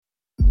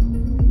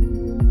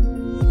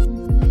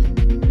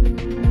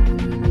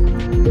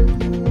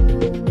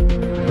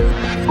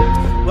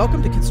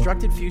Welcome to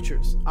Constructed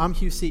Futures. I'm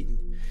Hugh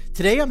Seaton.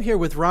 Today I'm here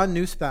with Ron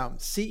Nussbaum,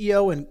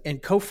 CEO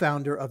and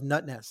co-founder of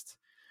NutNest.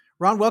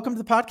 Ron, welcome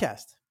to the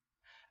podcast.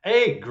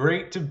 Hey,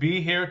 great to be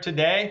here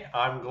today.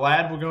 I'm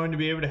glad we're going to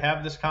be able to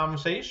have this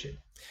conversation.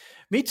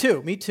 Me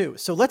too.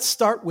 So let's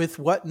start with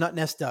what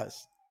NutNest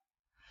does.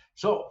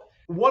 So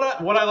what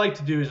I like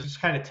to do is just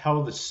kind of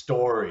tell the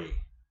story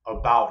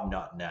about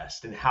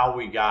NutNest and how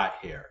we got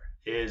here.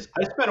 I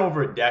spent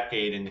over a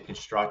decade in the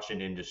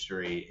construction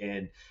industry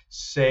in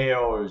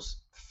sales,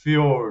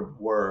 field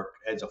work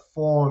as a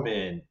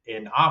foreman,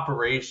 in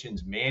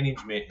operations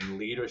management and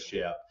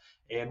leadership.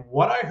 And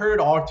what I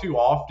heard all too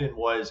often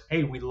was,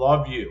 hey, we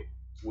love you.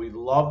 We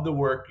love the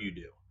work you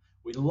do.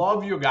 We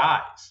love your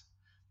guys,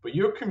 but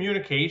your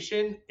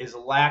communication is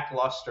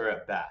lackluster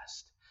at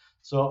best.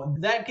 So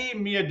that gave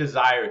me a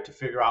desire to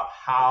figure out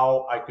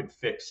how I could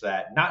fix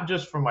that, not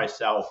just for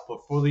myself,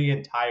 but for the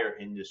entire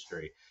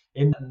industry.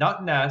 And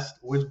NutNest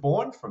was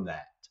born from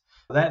that.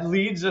 That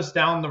leads us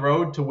down the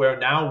road to where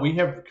now we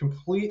have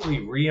completely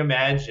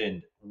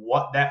reimagined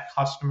what that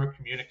customer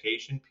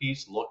communication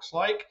piece looks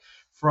like,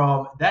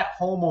 from that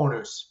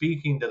homeowner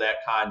speaking to that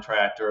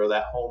contractor or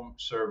that home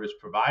service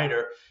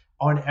provider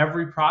on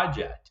every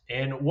project.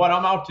 And what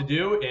I'm out to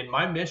do, and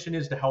my mission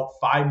is to help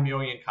 5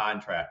 million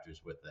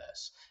contractors with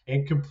this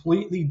and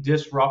completely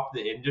disrupt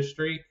the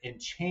industry and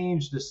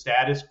change the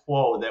status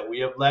quo that we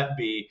have let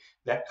be,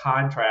 that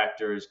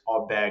contractors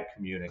are bad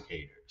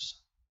communicators.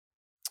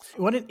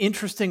 What an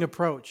interesting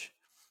approach.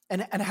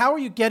 And how are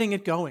you getting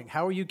it going?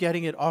 How are you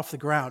getting it off the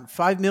ground?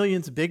 5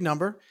 million is a big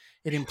number.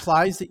 It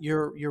implies that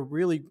you're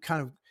really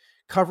kind of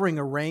covering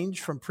a range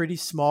from pretty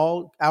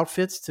small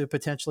outfits to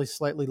potentially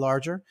slightly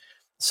larger.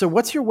 So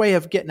what's your way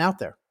of getting out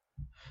there?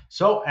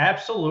 So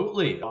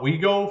absolutely. We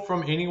go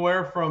from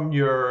anywhere from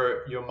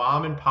your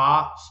mom and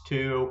pops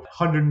to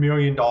 $100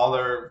 million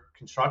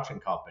construction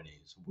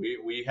companies.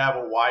 We have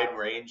a wide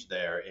range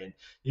there. And,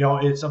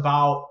 it's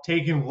about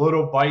taking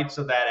little bites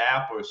of that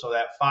apple. So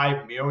that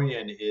 5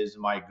 million is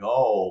my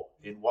goal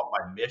in what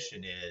my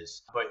mission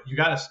is. But you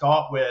got to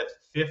start with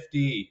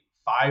 50,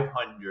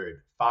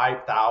 500,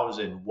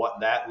 5,000, what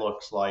that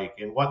looks like.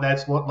 And what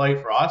that's looked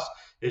like for us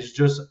is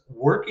just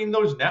working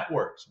those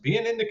networks.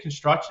 Being in the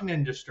construction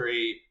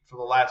industry for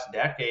the last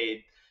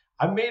decade,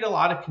 I've made a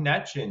lot of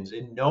connections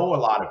and know a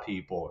lot of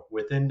people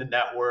within the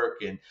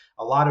network and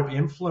a lot of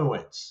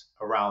influence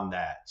around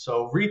that.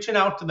 So reaching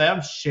out to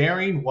them,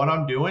 sharing what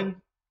I'm doing,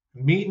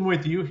 meeting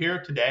with you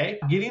here today,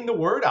 getting the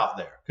word out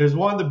there. Because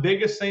one of the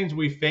biggest things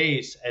we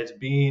face as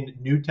being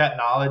new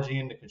technology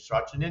in the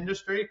construction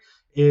industry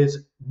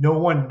is no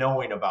one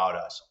knowing about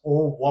us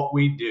or what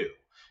we do.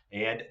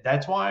 And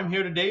that's why I'm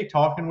here today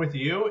talking with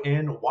you,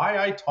 and why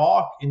I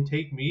talk and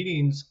take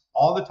meetings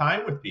all the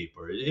time with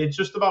people. It's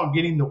just about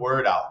getting the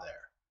word out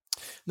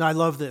there. No, I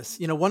love this.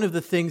 One of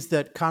the things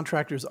that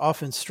contractors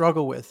often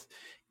struggle with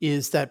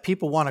is that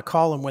people want to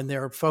call them when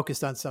they're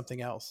focused on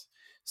something else.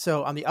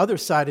 So on the other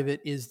side of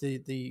it is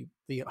the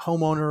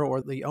homeowner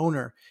or the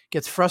owner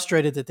gets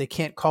frustrated that they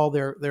can't call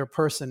their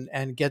person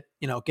and get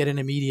an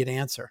immediate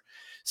answer.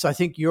 So I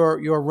think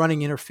your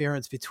running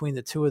interference between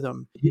the two of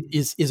them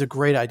is a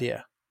great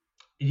idea.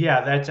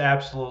 Yeah, that's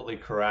absolutely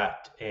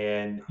correct.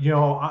 And,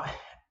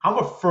 I'm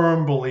a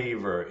firm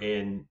believer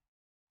in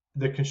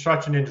the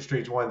construction industry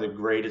is one of the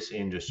greatest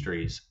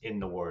industries in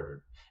the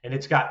world, and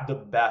it's got the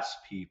best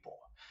people.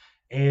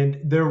 And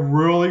they're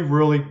really,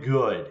 really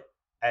good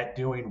at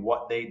doing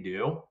what they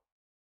do.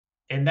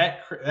 And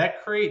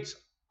that creates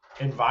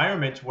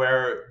environments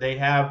where they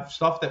have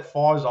stuff that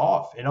falls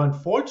off. And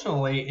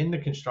unfortunately, in the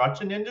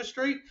construction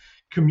industry,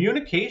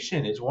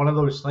 communication is one of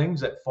those things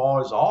that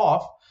falls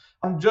off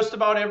on just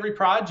about every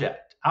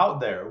project out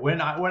there. When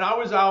I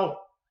was out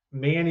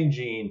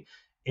managing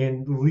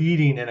and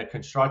leading in a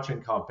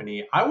construction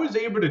company, I was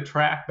able to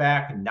track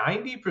back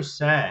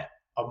 90%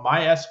 of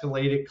my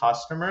escalated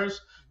customers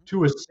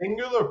to a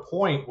singular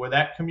point where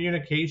that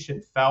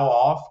communication fell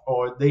off,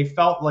 or they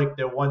felt like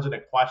there wasn't a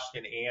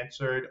question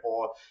answered,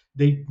 or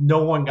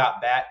no one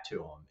got back to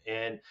them.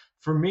 And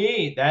for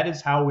me, that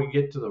is how we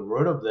get to the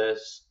root of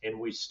this, and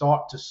we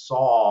start to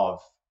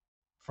solve,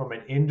 from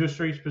an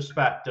industry's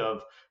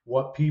perspective,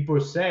 what people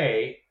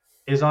say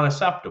is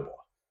unacceptable.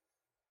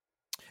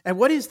 And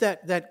what is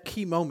that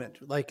key moment?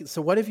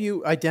 So what have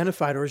you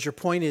identified, or is your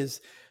point is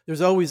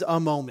there's always a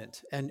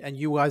moment and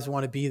you guys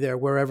want to be there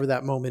wherever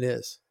that moment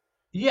is?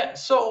 Yeah.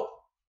 So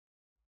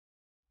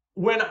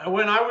when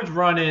I was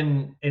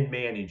running in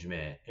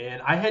management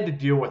and I had to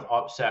deal with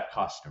upset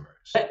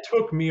customers, that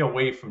took me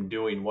away from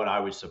doing what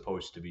I was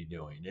supposed to be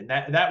doing. And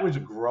that was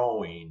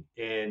growing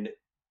and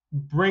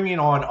bringing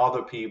on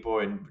other people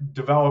and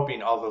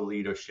developing other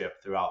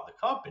leadership throughout the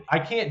company. I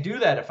can't do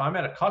that if I'm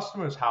at a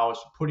customer's house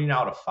putting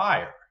out a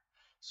fire.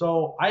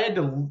 So I had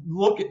to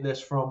look at this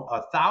from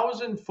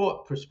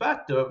 1,000-foot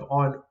perspective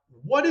on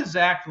what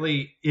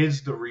exactly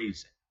is the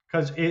reason.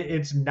 Because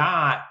it's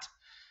not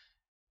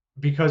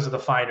because of the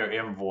finer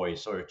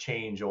invoice or a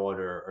change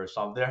order or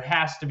something. There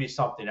has to be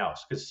something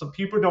else, because some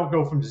people don't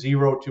go from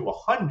 0 to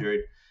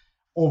 100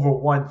 over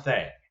one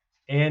thing.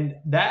 And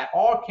that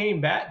all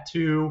came back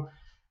to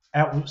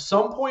at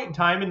some point in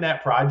time in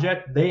that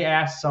project, they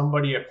asked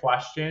somebody a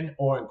question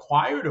or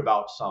inquired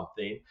about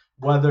something,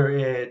 whether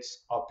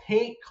it's a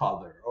paint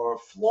color or a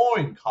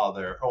flooring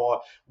color or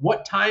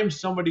what time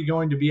somebody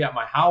going to be at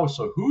my house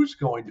or who's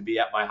going to be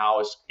at my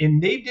house. And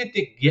they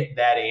didn't get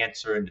that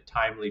answer in a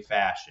timely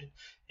fashion.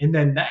 And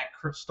then that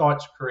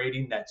starts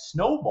creating that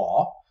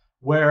snowball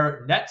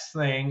where next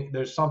thing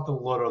there's something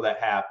little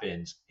that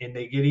happens and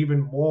they get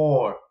even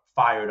more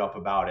fired up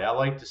about it. I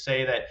like to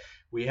say that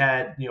we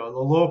had, a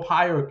little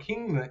pyro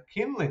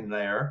kindling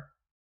there,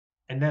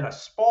 and then a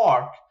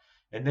spark,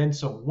 and then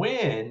some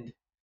wind,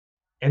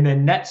 and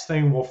then next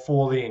thing we're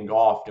fully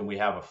engulfed and we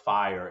have a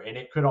fire. And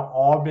it could have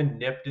all been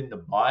nipped in the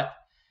butt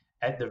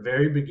at the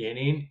very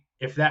beginning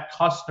if that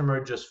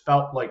customer just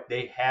felt like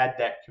they had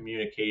that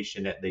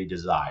communication that they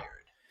desired.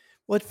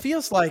 Well, it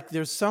feels like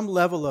there's some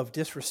level of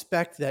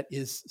disrespect that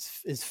is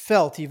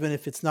felt, even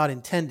if it's not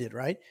intended,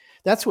 right?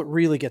 That's what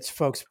really gets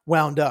folks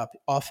wound up.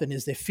 Often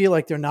is they feel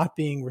like they're not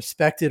being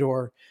respected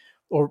or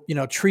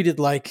treated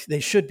like they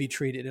should be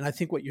treated. And I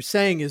think what you're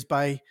saying is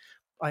by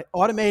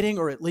automating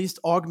or at least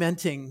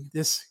augmenting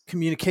this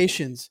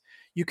communications,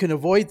 you can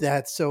avoid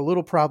that. So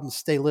little problems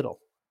stay little.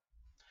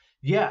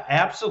 Yeah,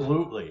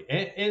 absolutely.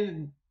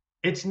 And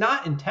it's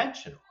not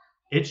intentional.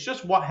 It's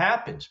just what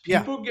happens.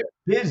 Yeah, People get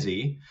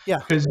busy yeah.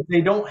 because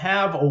they don't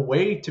have a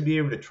way to be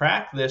able to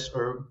track this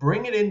or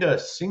bring it into a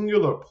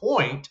singular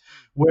point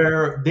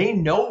where they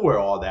know where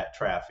all that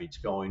traffic's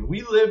going.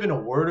 We live in a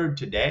world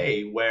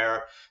today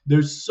where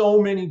there's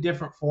so many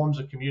different forms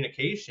of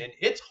communication.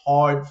 It's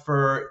hard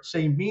for,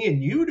 say, me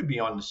and you to be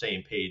on the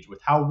same page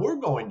with how we're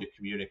going to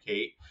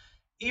communicate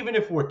even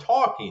if we're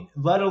talking,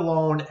 let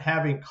alone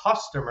having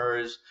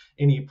customers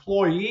and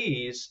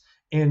employees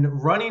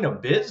and running a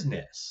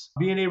business,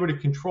 being able to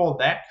control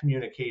that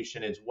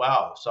communication as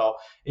well. So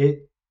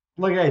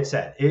like I had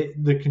said,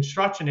 the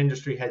construction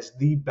industry has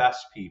the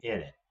best people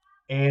in it.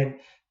 And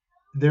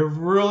they're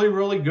really,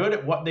 really good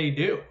at what they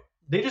do.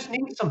 They just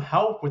need some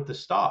help with the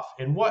stuff.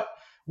 And what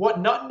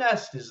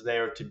NutNest is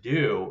there to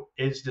do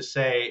is to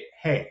say,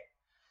 hey,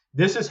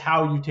 this is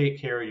how you take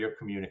care of your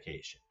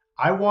communication.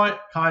 I want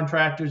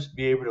contractors to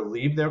be able to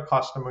leave their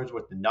customers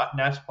with the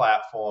NutNest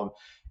platform,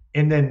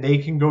 and then they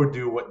can go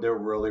do what they're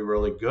really,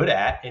 really good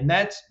at. And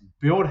that's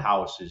build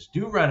houses,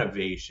 do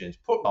renovations,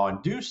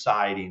 do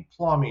siding,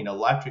 plumbing,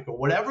 electrical,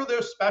 whatever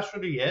their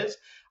specialty is.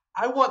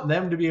 I want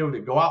them to be able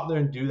to go out there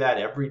and do that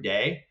every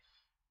day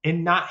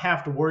and not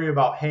have to worry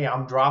about, hey,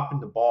 I'm dropping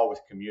the ball with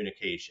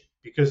communication,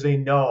 because they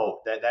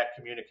know that that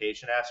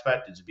communication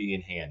aspect is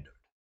being handled.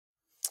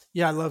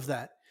 Yeah, I love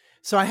that.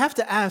 So I have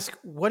to ask,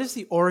 what is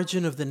the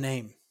origin of the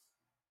name?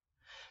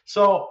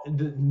 So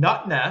the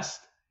NutNest,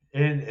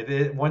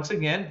 and once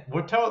again,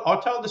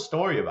 I'll tell the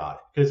story about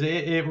it because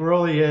it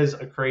really is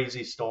a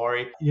crazy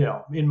story.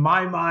 In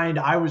my mind,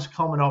 I was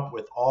coming up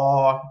with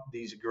all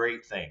these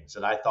great things,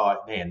 and I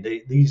thought, man,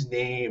 these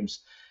names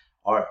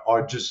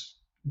are just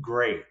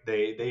great.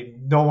 They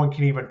no one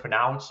can even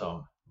pronounce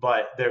them,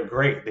 but they're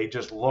great. They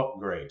just look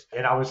great.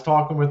 And I was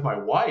talking with my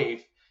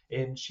wife,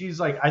 and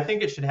she's like, I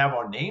think it should have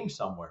our name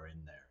somewhere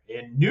in there.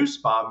 And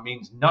Nussbaum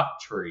means nut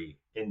tree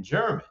in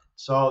German.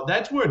 So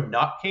that's where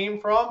nut came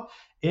from.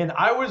 And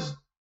I was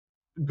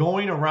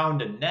going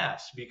around a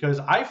nest because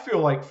I feel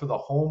like for the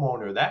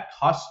homeowner, that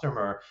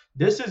customer,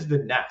 this is the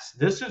nest.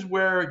 This is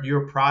where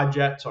your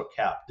projects are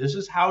kept. This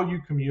is how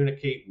you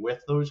communicate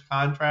with those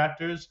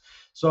contractors.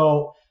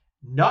 So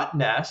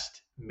NutNest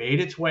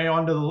made its way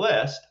onto the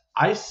list.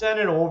 I sent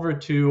it over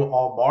to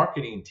our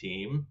marketing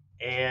team,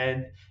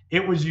 and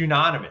it was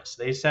unanimous.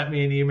 They sent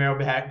me an email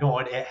back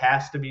going, it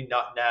has to be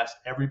NutNest.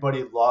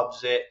 Everybody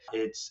loves it.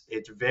 It's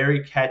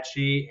very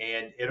catchy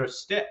and it'll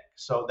stick.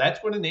 So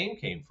that's where the name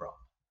came from.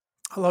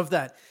 I love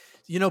that.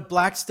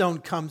 Blackstone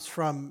comes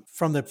from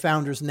the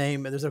founder's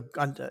name. There's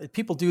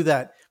people do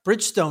that.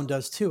 Bridgestone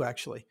does too,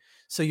 actually.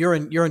 So you're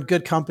in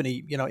good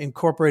company.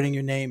 Incorporating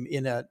your name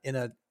in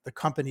the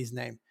company's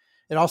name.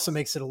 It also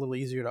makes it a little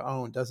easier to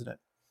own, doesn't it?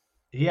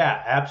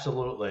 Yeah,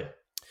 absolutely.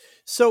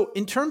 So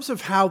in terms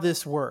of how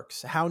this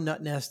works, how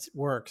NutNest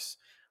works,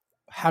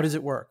 how does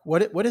it work?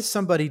 What does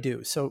somebody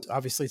do? So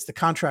obviously it's the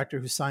contractor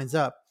who signs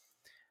up.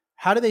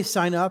 How do they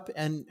sign up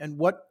and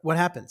what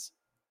happens?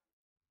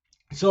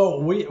 So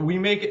we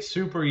make it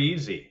super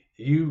easy.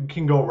 You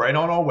can go right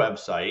on our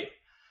website,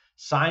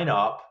 sign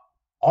up.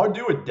 I'll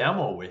do a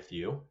demo with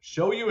you,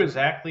 show you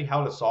exactly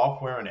how the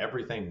software and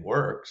everything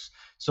works.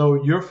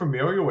 So you're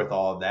familiar with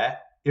all of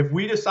that. If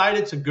we decide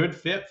it's a good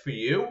fit for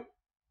you,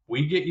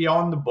 we get you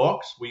on the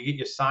books, we get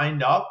you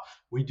signed up,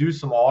 we do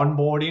some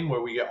onboarding where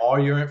we get all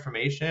your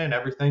information and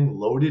everything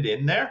loaded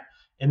in there.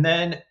 And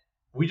then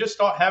we just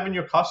start having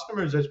your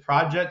customers, as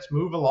projects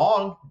move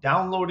along,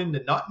 downloading the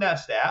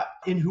NutNest app.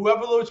 And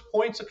whoever those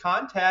points of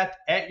contact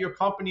at your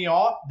company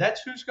are,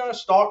 that's who's going to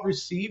start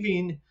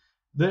receiving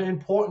the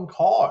important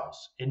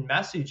calls and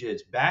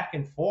messages back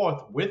and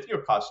forth with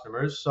your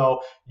customers.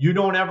 So you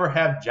don't ever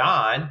have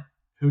John,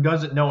 who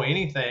doesn't know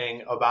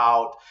anything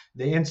about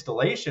the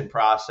installation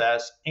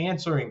process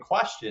answering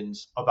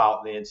questions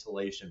about the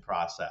installation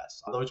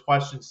process. Those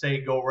questions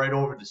say go right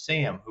over to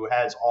Sam, who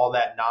has all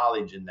that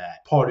knowledge in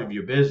that part of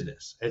your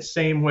business. It's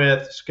same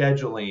with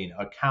scheduling,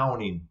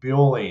 accounting,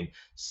 billing,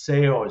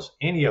 sales,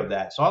 any of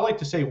that. So I like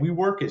to say we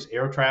work as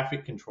air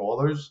traffic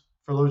controllers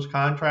for those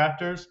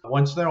contractors.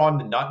 Once they're on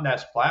the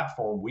NutNest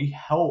platform, we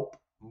help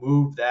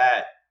move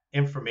that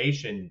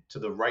information to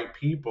the right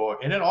people.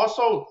 And it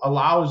also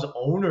allows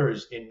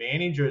owners and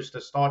managers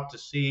to start to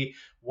see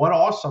what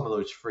are some of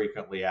those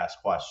frequently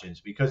asked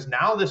questions, because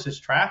now this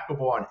is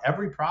trackable on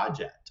every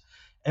project.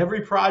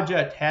 Every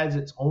project has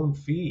its own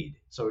feed.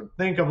 So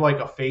think of like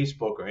a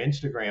Facebook or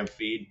Instagram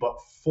feed, but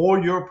for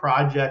your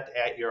project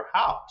at your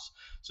house.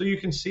 So you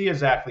can see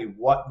exactly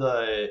what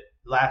the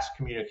last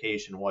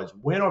communication was.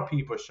 When are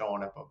people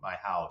showing up at my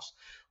house?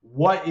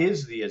 What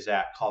is the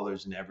exact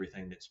colors and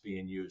everything that's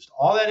being used?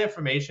 All that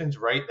information's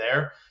right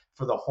there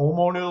for the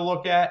homeowner to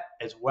look at,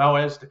 as well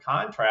as the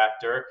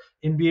contractor,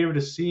 and be able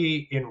to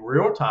see in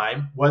real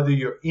time whether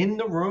you're in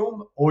the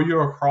room or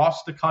you're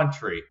across the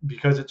country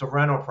because it's a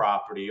rental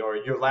property, or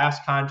your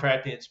last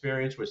contracting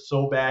experience was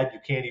so bad you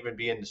can't even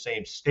be in the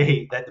same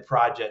state that the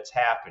project's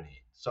happening.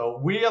 So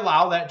we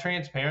allow that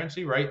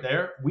transparency right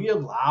there. We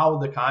allow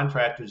the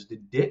contractors to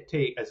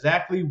dictate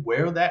exactly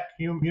where that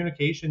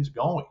communication's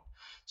going,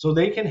 so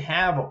they can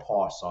have a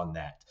pulse on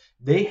that.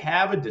 They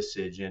have a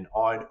decision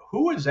on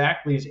who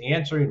exactly is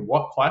answering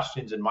what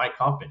questions in my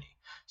company.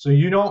 So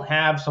you don't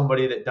have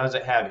somebody that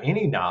doesn't have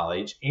any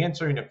knowledge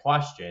answering a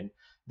question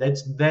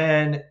that's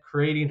then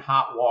creating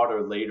hot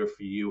water later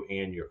for you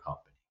and your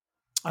company.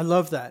 I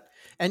love that.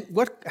 And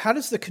how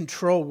does the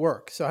control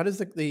work? So how does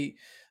the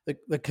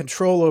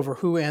control over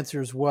who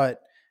answers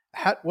what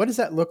does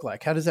that look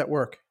like? How does that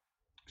work?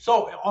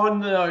 So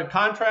on the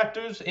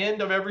contractors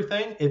end of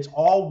everything, it's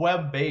all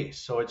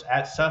web-based. So it's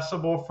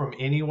accessible from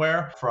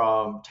anywhere,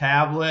 from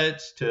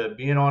tablets to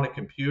being on a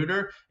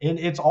computer. And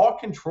it's all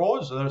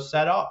controls that are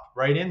set up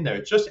right in there.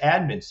 It's just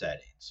admin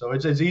settings. So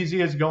it's as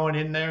easy as going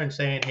in there and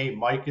saying, hey,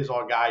 Mike is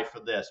our guy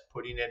for this,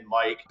 putting in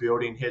Mike,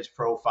 building his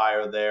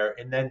profile there.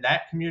 And then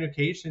that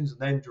communication is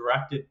then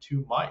directed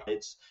to Mike.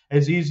 It's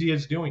as easy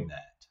as doing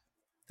that.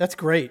 That's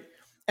great.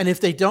 And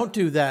if they don't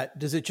do that,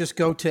 does it just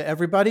go to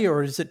everybody,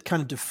 or does it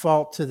kind of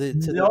default to the?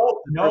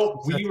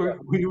 No.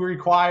 We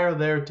require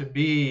there to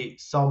be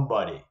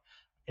somebody,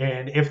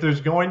 and if there's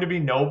going to be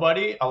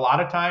nobody, a lot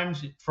of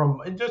times, from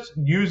just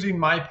using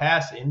my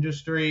past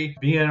industry,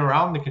 being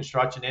around the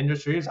construction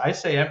industries, I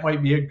say it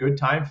might be a good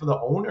time for the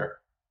owner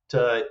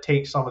to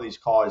take some of these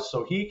calls,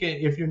 so he can.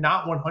 If you're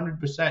not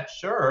 100%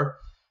 sure,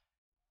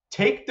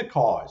 take the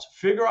calls,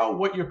 figure out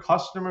what your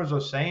customers are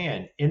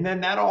saying, and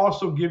then that'll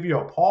also give you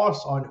a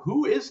pulse on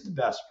who is the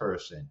best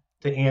person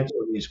to answer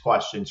these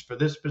questions for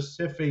this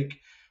specific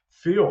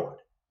field.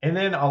 And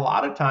then a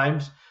lot of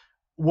times,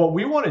 what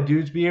we want to do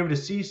is be able to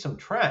see some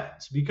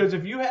trends, because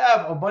if you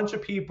have a bunch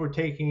of people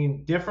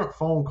taking different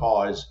phone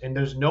calls and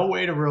there's no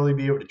way to really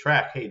be able to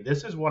track, hey,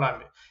 this is what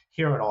I'm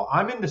hearing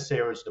I'm in the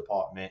sales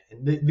department,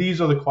 and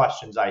these are the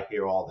questions I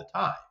hear all the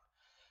time.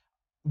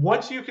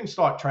 Once you can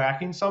start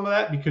tracking some of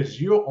that,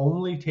 because you're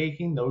only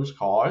taking those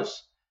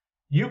calls,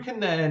 you can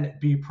then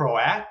be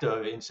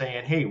proactive in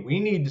saying, hey, we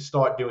need to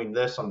start doing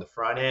this on the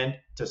front end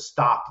to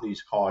stop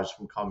these calls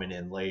from coming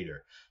in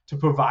later, to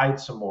provide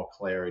some more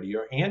clarity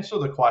or answer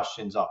the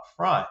questions up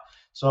front.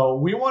 So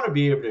we want to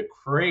be able to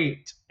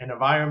create an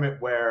environment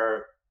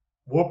where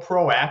we're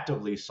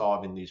proactively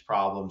solving these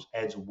problems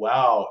as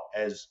well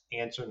as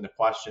answering the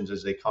questions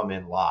as they come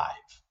in live.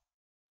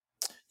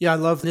 Yeah, I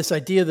love this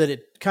idea that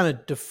it kind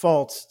of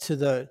defaults to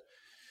the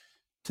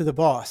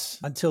boss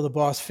until the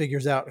boss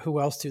figures out who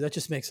else to. That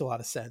just makes a lot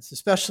of sense,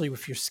 especially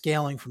if you're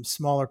scaling from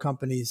smaller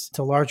companies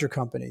to larger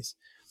companies.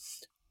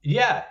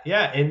 Yeah.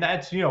 And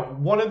that's,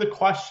 one of the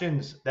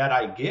questions that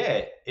I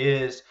get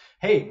is,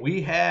 hey,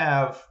 we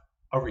have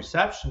a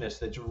receptionist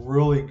that's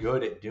really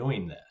good at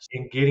doing this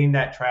and getting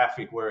that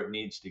traffic where it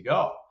needs to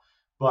go.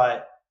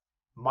 But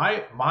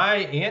my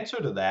answer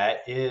to that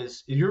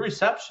is your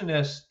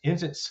receptionist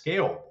isn't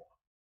scalable.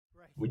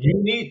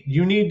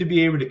 You need to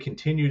be able to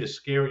continue to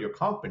scale your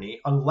company.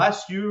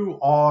 Unless you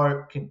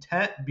are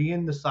content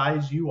being the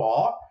size you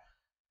are,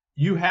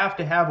 you have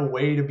to have a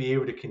way to be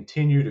able to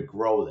continue to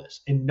grow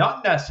this. And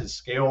NutNest is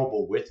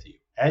scalable with you.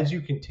 As you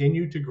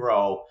continue to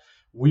grow,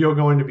 we are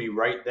going to be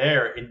right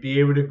there and be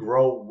able to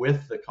grow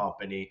with the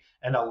company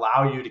and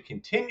allow you to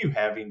continue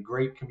having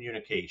great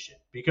communication,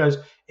 because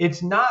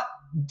it's not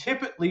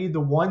typically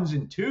the ones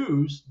and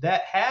twos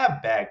that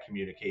have bad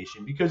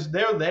communication, because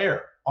they're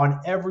there on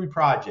every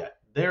project.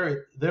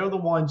 They're the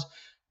ones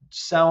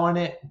selling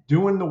it,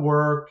 doing the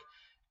work,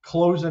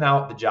 closing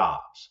out the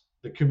jobs.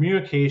 The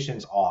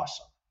communication's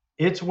awesome.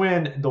 It's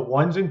when the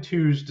ones and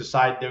twos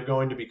decide they're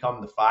going to become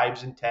the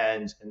fives and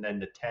tens, and then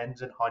the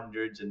tens and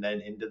hundreds, and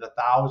then into the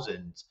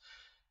thousands,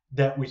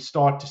 that we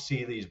start to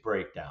see these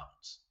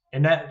breakdowns.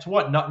 And that's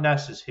what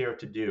NutNest is here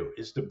to do,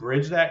 is to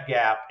bridge that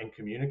gap in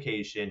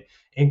communication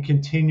and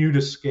continue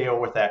to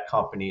scale with that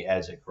company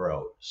as it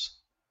grows.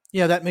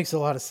 Yeah, that makes a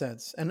lot of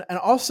sense. And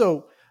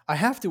also, I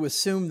have to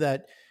assume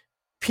that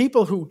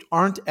people who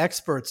aren't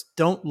experts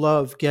don't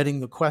love getting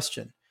the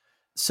question.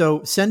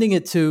 So sending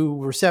it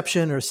to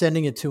reception or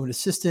sending it to an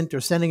assistant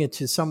or sending it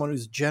to someone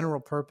who's general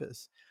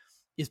purpose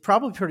is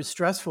probably pretty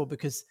stressful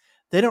because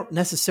they don't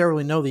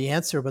necessarily know the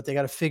answer, but they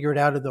got to figure it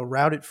out or they'll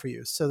route it for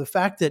you. So the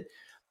fact that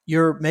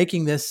you're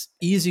making this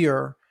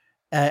easier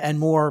and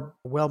more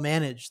well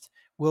managed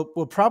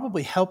will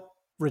probably help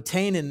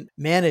retain and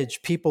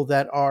manage people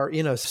that are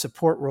in a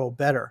support role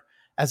better,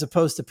 as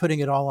opposed to putting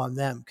it all on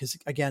them. Because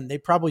again, they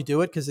probably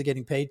do it because they're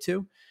getting paid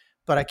to.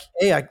 But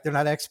they're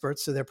not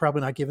experts, so they're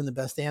probably not giving the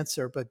best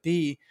answer. But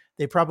B,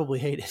 they probably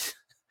hate it.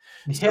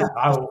 Yeah,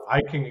 So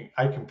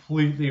I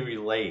completely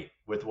relate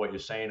with what you're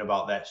saying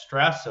about that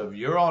stress of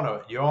you're on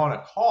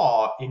a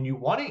call and you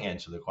want to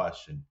answer the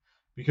question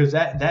because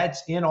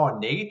that's in our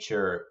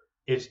nature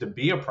is to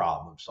be a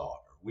problem solver.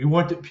 We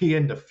want to be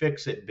in the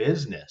fix it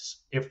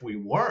business if we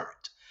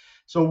weren't.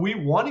 So we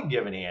want to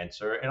give an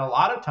answer, and a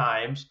lot of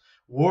times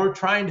we're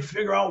trying to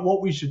figure out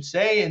what we should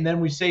say, and then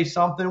we say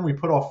something, we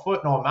put our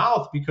foot in our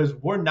mouth because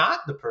we're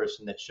not the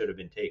person that should have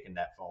been taking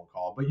that phone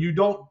call. But you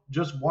don't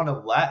just want to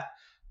let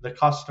the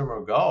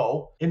customer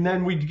go. And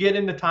then we get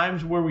into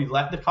times where we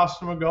let the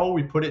customer go,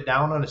 we put it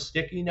down on a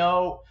sticky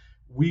note,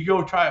 we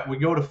go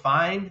to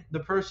find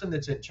the person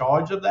that's in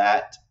charge of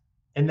that.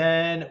 And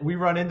then we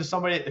run into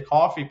somebody at the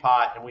coffee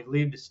pot and we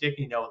leave the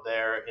sticky note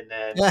there. And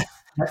then yeah.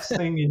 next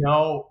thing you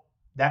know,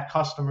 that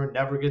customer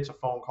never gets a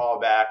phone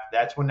call back.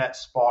 That's when that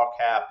spark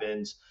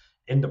happens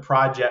and the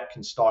project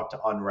can start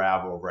to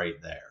unravel right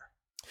there.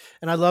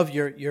 And I love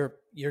your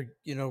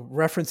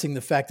referencing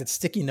the fact that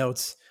sticky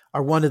notes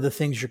are one of the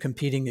things you're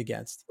competing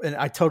against. And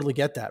I totally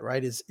get that,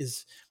 right?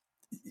 Is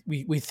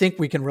we think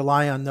we can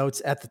rely on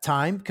notes at the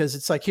time because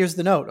it's like, here's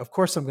the note. Of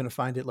course I'm going to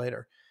find it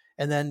later.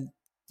 And then,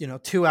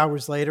 2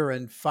 hours later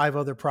and 5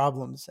 other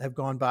problems have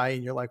gone by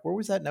and you're like, where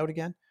was that note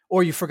again?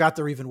 Or you forgot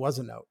there even was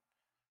a note.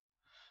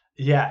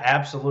 Yeah,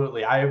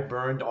 absolutely. I have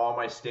burned all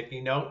my sticky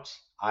notes.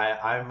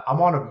 I'm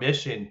on a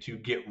mission to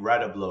get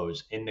rid of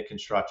those in the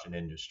construction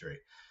industry.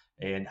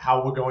 And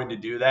how we're going to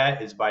do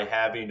that is by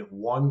having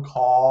one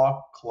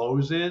call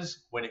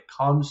closes when it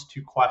comes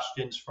to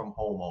questions from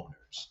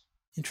homeowners.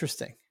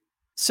 Interesting.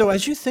 So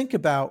as you think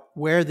about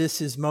where this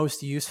is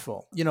most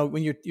useful,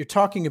 when you're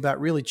talking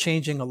about really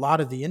changing a lot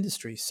of the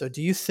industry. So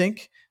do you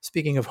think,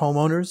 speaking of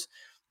homeowners,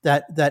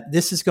 that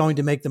this is going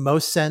to make the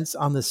most sense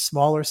on the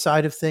smaller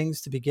side of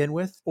things to begin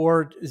with?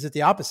 Or is it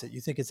the opposite?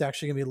 You think it's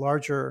actually going to be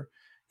larger,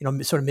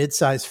 sort of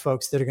mid-sized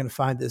folks that are going to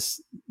find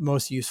this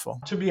most useful?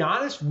 To be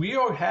honest, we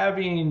are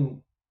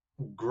having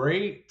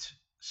great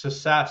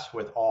success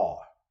with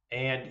all.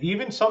 And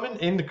even some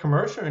in the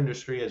commercial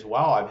industry as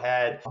well. I've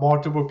had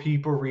multiple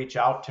people reach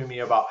out to me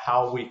about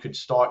how we could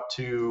start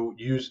to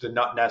use the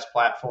NutNest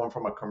platform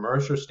from a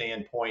commercial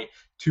standpoint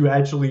to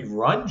actually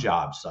run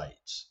job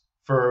sites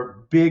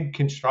for big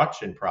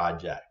construction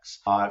projects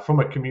from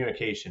a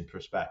communication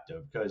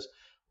perspective. Because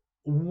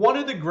one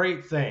of the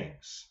great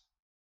things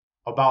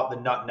about the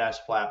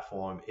NutNest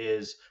platform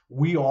is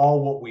we are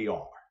what we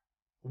are.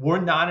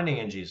 We're not an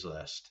Angie's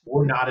List.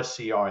 We're not a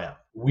CRM.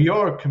 We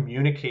are a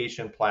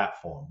communication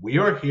platform. We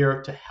are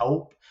here to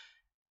help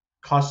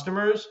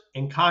customers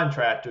and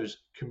contractors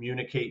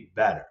communicate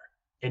better.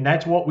 And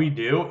that's what we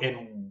do.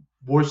 And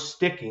we're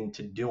sticking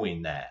to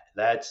doing that.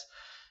 There's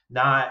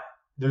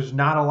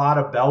not a lot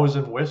of bells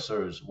and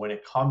whistles when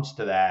it comes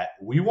to that.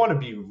 We want to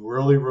be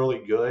really,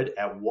 really good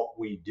at what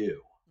we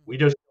do. We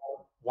just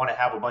don't want to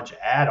have a bunch of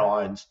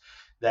add-ons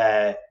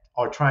that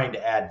are trying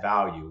to add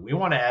value. We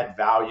want to add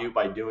value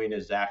by doing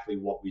exactly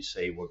what we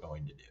say we're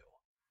going to do.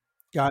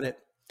 Got it.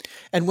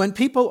 And when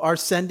people are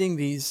sending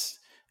these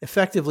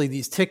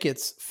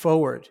tickets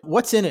forward,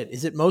 what's in it?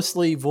 Is it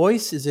mostly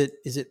voice? Is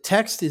it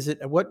text? Is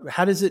it what?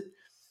 How does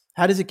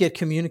it get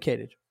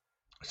communicated?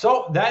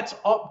 So that's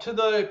up to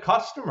the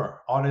customer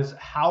on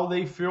how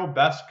they feel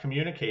best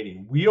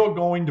communicating. We are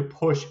going to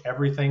push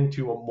everything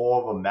to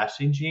more of a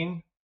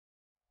messaging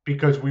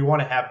because we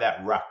want to have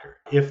that record.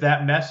 If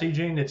that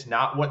messaging, it's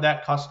not what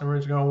that customer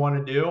is going to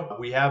want to do,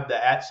 we have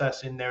the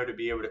access in there to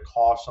be able to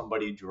call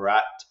somebody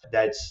direct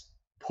that's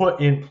put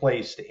in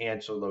place to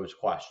answer those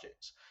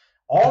questions.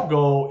 Our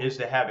goal is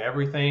to have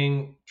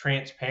everything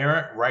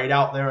transparent right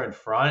out there in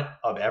front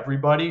of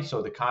everybody,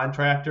 so the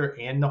contractor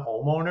and the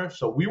homeowner.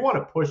 So we want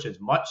to push as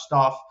much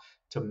stuff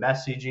to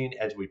messaging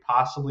as we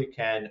possibly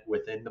can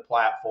within the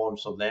platform,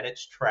 so then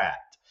it's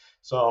tracked.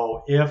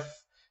 So if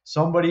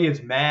somebody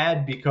is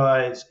mad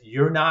because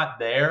you're not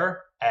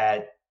there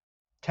at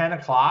 10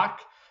 o'clock,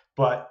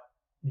 but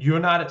you're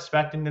not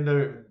expecting them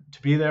to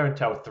be there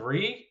until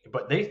 3,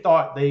 but they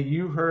thought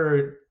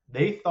you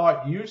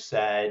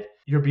said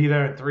you'll be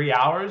there in 3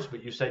 hours,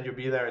 but you said you'll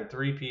be there at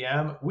 3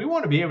 p.m. We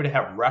want to be able to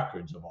have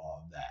records of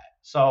all of that.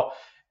 So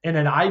in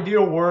an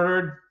ideal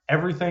world,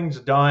 everything's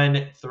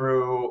done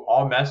through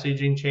all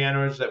messaging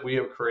channels that we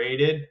have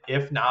created.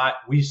 If not,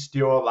 we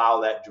still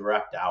allow that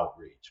direct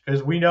outreach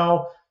because we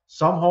know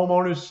some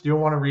homeowners still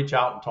want to reach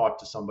out and talk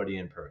to somebody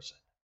in person.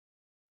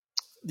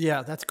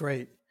 Yeah, that's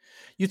great.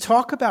 You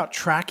talk about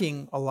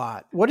tracking a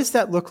lot. What does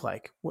that look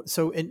like?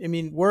 So, I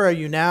mean, where are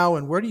you now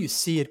and where do you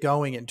see it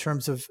going in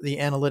terms of the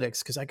analytics?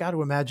 Because I got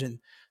to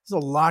imagine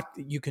there's a lot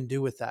that you can do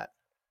with that.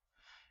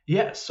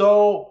 Yeah.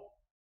 So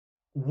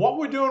what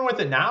we're doing with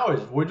it now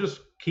is we're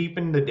just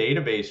keeping the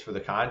database for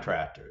the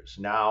contractors.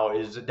 Now,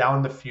 is it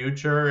down the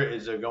future?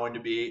 Is there going to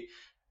be,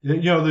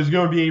 there's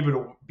going to be able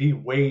to be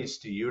ways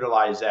to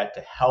utilize that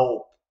to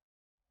help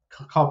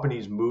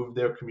companies move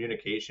their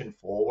communication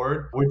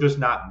forward. We're just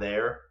not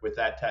there with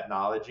that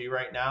technology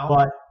right now.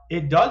 But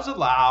it does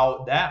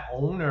allow that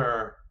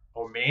owner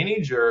or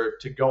manager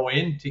to go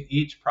into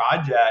each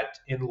project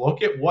and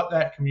look at what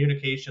that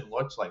communication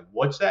looks like.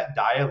 What's that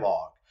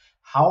dialogue?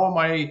 How are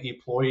my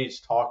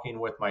employees talking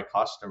with my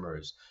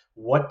customers?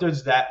 What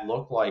does that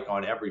look like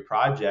on every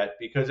project?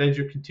 Because as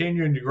you're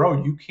continuing to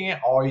grow, you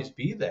can't always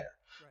be there.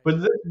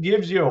 But this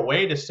gives you a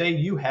way to say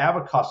you have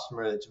a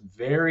customer that's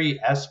very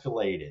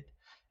escalated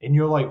and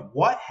you're like,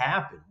 what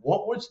happened?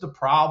 What was the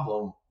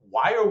problem?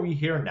 Why are we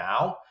here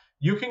now?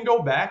 You can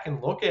go back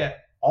and look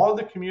at all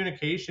the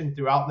communication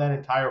throughout that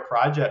entire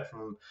project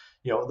from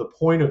the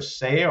point of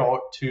sale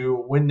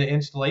to when the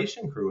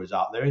installation crew is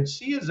out there and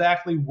see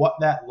exactly what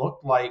that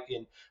looked like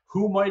and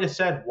who might have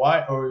said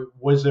what, or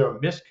was there a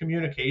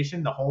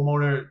miscommunication? The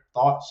homeowner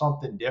thought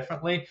something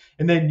differently.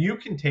 And then you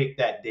can take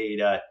that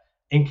data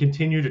and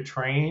continue to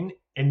train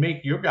and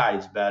make your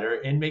guys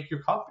better and make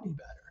your company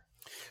better.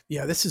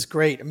 Yeah, this is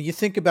great. I mean, you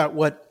think about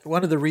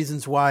one of the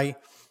reasons why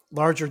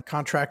larger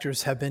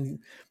contractors have been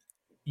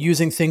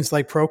using things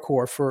like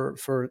Procore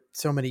for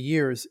so many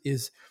years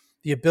is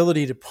the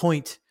ability to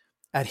point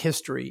at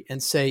history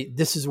and say,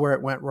 this is where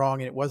it went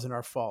wrong and it wasn't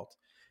our fault.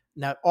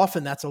 Now,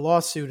 often that's a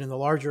lawsuit in the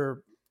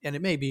larger, and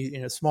it may be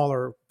in a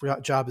smaller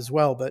job as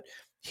well, but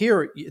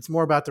here it's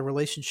more about the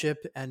relationship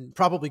and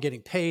probably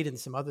getting paid and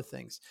some other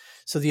things.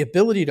 So the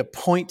ability to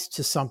point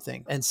to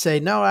something and say,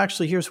 no,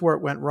 actually, here's where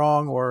it went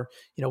wrong, or,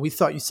 we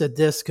thought you said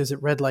this because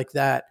it read like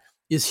that,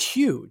 is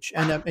huge.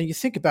 And you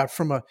think about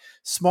from a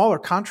smaller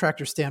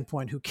contractor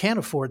standpoint who can't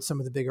afford some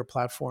of the bigger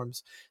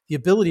platforms, the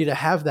ability to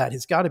have that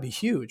has got to be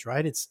huge,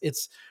 right?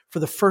 It's for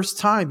the first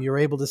time you're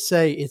able to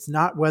say, it's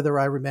not whether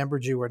I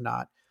remembered you or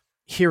not.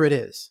 Here it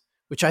is,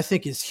 which I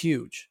think is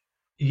huge.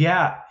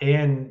 Yeah.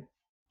 And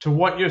to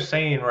what you're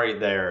saying right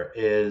there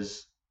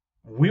is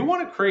we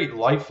want to create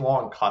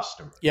lifelong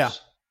customers. Yeah.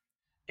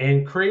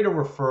 And create a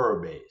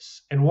referrer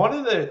base. And one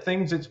of the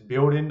things that's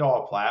built into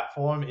our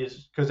platform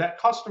is because that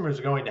customer is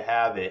going to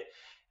have it.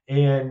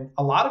 And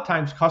a lot of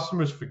times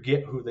customers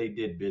forget who they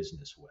did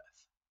business with.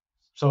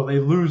 So they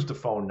lose the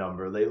phone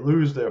number, they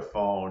lose their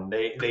phone,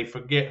 they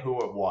forget who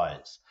it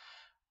was.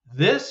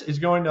 This is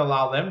going to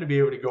allow them to be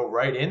able to go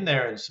right in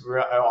there and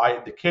I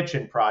had the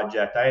kitchen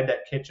project. I had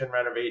that kitchen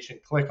renovation,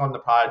 click on the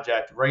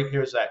project, right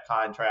here's that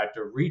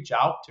contractor, reach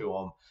out to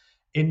them.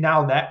 And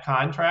now that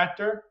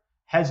contractor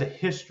has a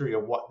history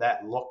of what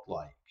that looked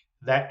like,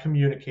 that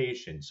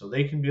communication. So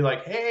they can be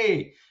like,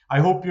 hey, I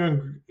hope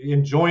you're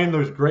enjoying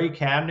those great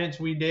cabinets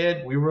we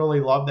did. We really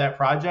love that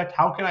project.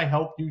 How can I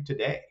help you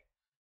today?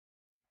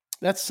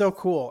 That's so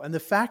cool. And the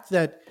fact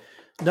that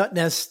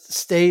NutNest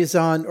stays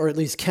on, or at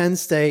least can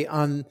stay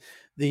on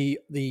the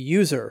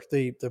user,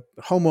 the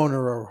homeowner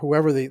or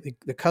whoever the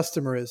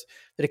customer is,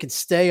 that it can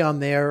stay on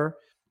their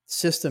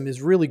system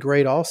is really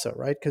great also,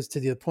 right? Because to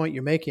the point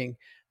you're making,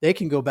 they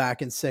can go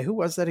back and say, who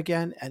was that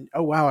again? And,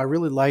 oh, wow, I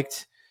really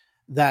liked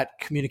that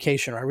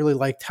communication, or I really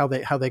liked how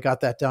they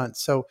got that done.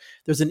 So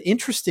there's an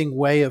interesting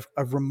way of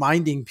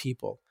reminding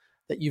people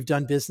that you've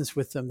done business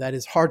with them that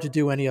is hard to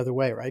do any other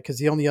way, right? Because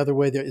the only other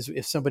way there is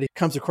if somebody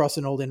comes across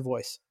an old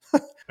invoice.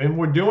 And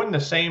we're doing the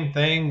same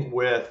thing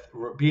with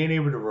being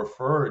able to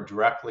refer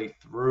directly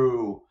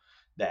through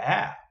the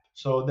app.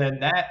 So then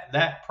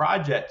that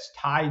project's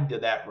tied to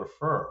that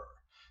referrer.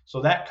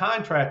 So that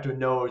contractor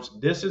knows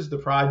this is the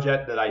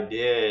project that I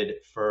did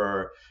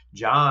for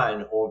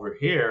John over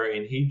here,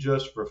 and he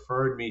just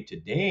referred me to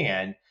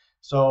Dan.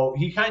 So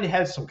he kind of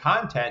has some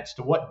context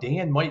to what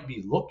Dan might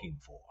be looking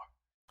for.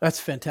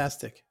 That's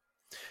fantastic.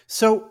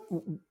 So,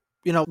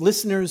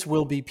 listeners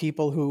will be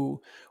people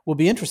who will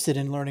be interested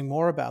in learning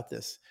more about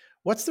this.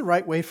 What's the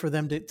right way for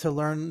them to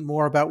learn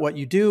more about what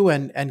you do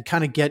and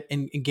kind of get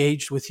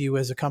engaged with you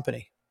as a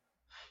company?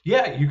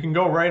 Yeah, you can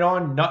go right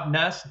on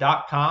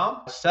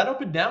nutnest.com, set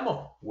up a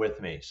demo with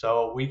me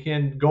so we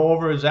can go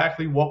over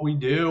exactly what we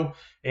do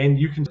and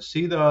you can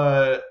see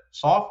the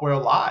software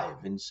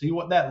live and see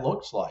what that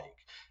looks like.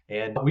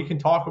 And we can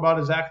talk about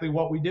exactly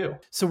what we do.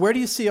 So where do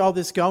you see all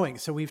this going?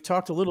 So we've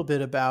talked a little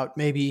bit about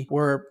maybe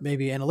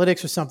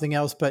analytics or something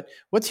else, but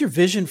what's your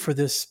vision for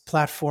this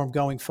platform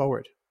going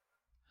forward?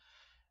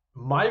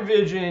 My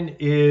vision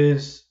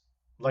is,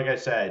 like I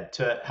said,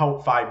 to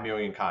help 5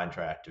 million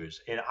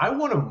contractors. And I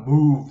want to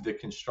move the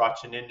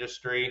construction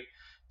industry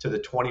to the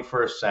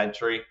 21st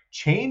century,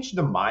 change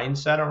the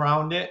mindset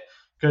around it,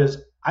 because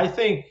I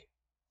think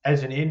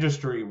as an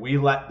industry, we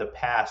let the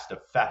past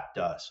affect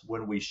us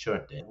when we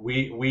shouldn't.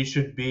 We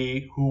should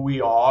be who we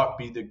are,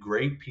 be the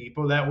great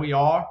people that we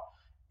are,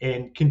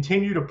 and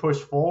continue to push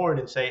forward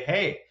and say,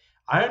 hey,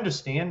 I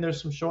understand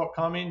there's some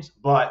shortcomings,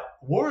 but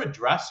we're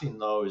addressing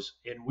those,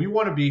 and we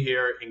want to be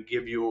here and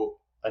give you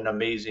an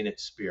amazing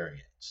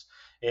experience.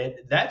 And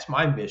that's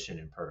my mission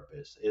and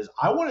purpose is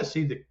I want to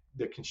see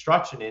the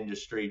construction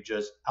industry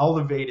just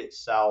elevate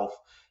itself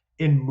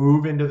and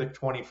move into the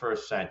 21st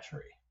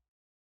century.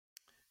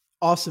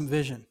 Awesome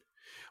vision.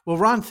 Well,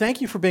 Ron,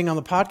 thank you for being on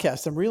the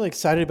podcast. I'm really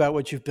excited about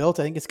what you've built.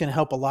 I think it's going to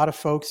help a lot of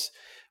folks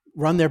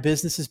run their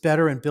businesses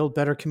better and build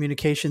better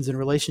communications and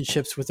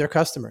relationships with their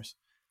customers.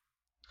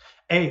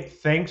 Hey,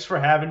 thanks for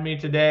having me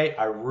today.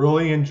 I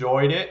really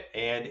enjoyed it.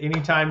 And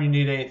anytime you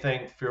need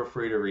anything, feel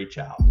free to reach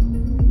out.